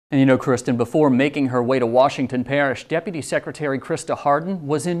And you know, Kristen, before making her way to Washington Parish, Deputy Secretary Krista Harden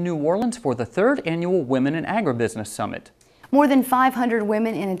was in New Orleans for the 3rd Annual Women in Agribusiness Summit. More than 500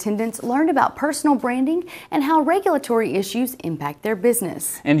 women in attendance learned about personal branding and how regulatory issues impact their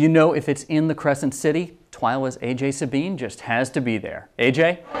business. And you know, if it's in the Crescent City, TWILA's AJ Sabine just has to be there.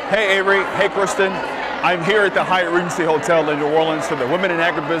 AJ? Hey Avery, hey Kristen. I'm here at the Hyatt Regency Hotel in New Orleans for the Women in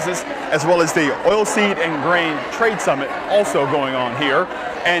Agribusiness, as well as the Oilseed and Grain Trade Summit also going on here.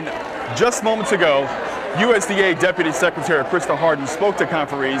 And just moments ago, USDA Deputy Secretary Krista Harden spoke to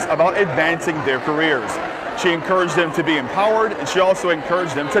conferees about advancing their careers. She encouraged them to be empowered, and she also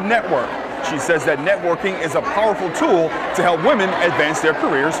encouraged them to network. She says that networking is a powerful tool to help women advance their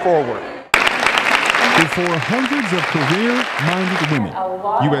careers forward. Before hundreds of career-minded women,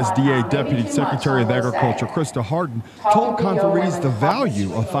 USDA Deputy Secretary of Agriculture Krista Harden told conferees the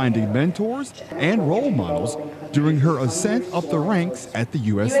value of finding mentors and role models during her ascent up the ranks at the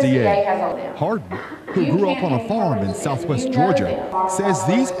USDA. Harden, who grew up on a farm in southwest Georgia, says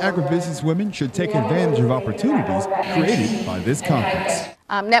these agribusiness women should take advantage of opportunities created by this conference.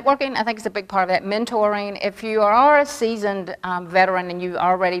 Networking, I think, is a big part of that. Mentoring. If you are a seasoned veteran and you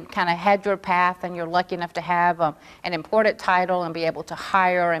already kind of had your path and you're lucky enough to have an important title and be able to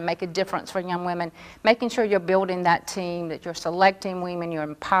hire and make a difference for young women, making sure you're building that team, that you're selecting women, you're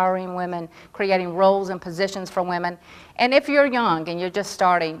empowering women, creating roles and positions for women. And if you're young and you're just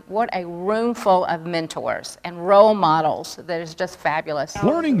starting, what a room full of mentors and role models that is just fabulous.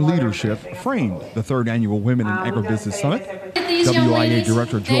 Learning leadership framed the 3rd Annual Women in Agribusiness Summit. WIA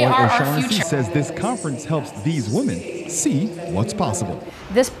Director Joy O'Shaughnessy says this conference helps these women see what's possible.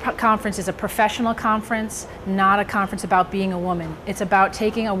 This conference is a professional conference, not a conference about being a woman. It's about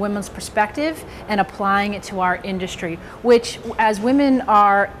taking a woman's perspective and applying it to our industry, which, as women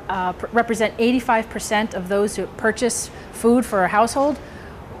are represent 85% of those who purchase food for a household.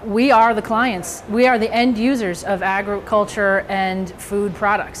 We are the clients. We are the end users of agriculture and food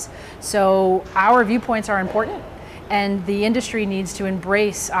products. So our viewpoints are important, and the industry needs to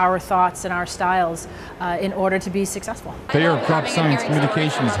embrace our thoughts and our styles in order to be successful. Bayer Crop Science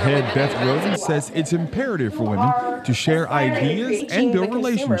Communications head Beth Rosen says it's imperative for women to share ideas and build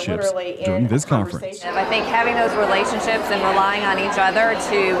relationships during this conference. I think having those relationships and relying on each other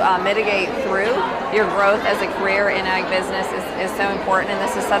to mitigate through your growth as a career in ag business is so important, and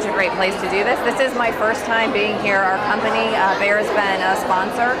this is such a great place to do this. This is my first time being here. Our company, Bayer, has been a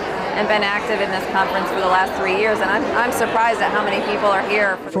sponsor and been active in this conference for the last 3 years, and I'm surprised at how many people are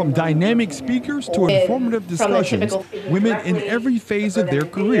here. From dynamic speakers to informative discussions, women in every phase of their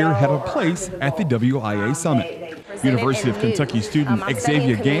career had a place at the WIA Summit. University of Kentucky student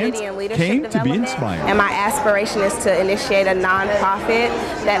Xavier Gans came to be inspired. And my aspiration is to initiate a nonprofit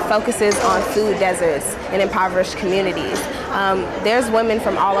that focuses on food deserts in impoverished communities. There's women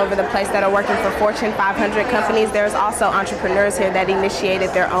from all over the place that are working for Fortune 500 companies. There's also entrepreneurs here that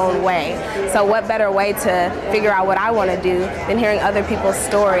initiated their own way. So what better way to figure out what I want to do than hearing other people's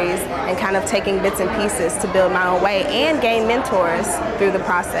stories and kind of taking bits and pieces to build my own way and gain mentors through the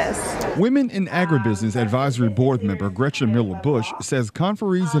process. Women in Agribusiness Advisory Board member Gretchen Miller-Bush says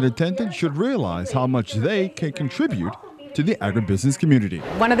conferees in attendance should realize how much they can contribute to the agribusiness community.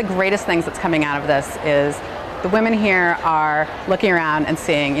 One of the greatest things that's coming out of this is the women here are looking around and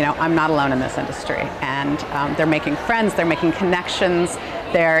seeing, you know, I'm not alone in this industry, and they're making friends, they're making connections,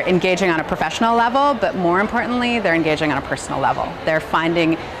 they're engaging on a professional level, but more importantly, they're engaging on a personal level. They're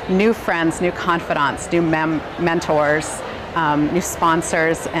finding new friends, new confidants, new mentors, new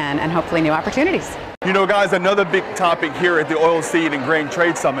sponsors, and hopefully new opportunities. You know, guys, another big topic here at the Oilseed and Grain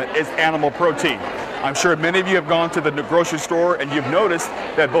Trade Summit is animal protein. I'm sure many of you have gone to the grocery store and you've noticed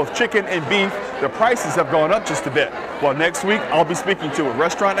that both chicken and beef, the prices have gone up just a bit. Well, next week I'll be speaking to a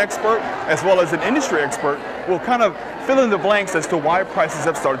restaurant expert as well as an industry expert. We'll kind of fill in the blanks as to why prices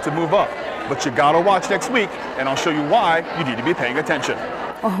have started to move up. But you gotta watch next week, and I'll show you why you need to be paying attention.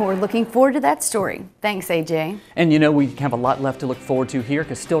 Oh, we're looking forward to that story. Thanks, AJ. And you know, we have a lot left to look forward to here,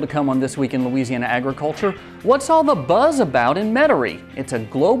 because still to come on This Week in Louisiana Agriculture, what's all the buzz about in Metairie? It's a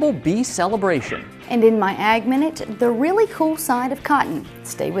global bee celebration. And in my Ag Minute, the really cool side of cotton.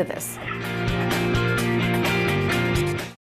 Stay with us.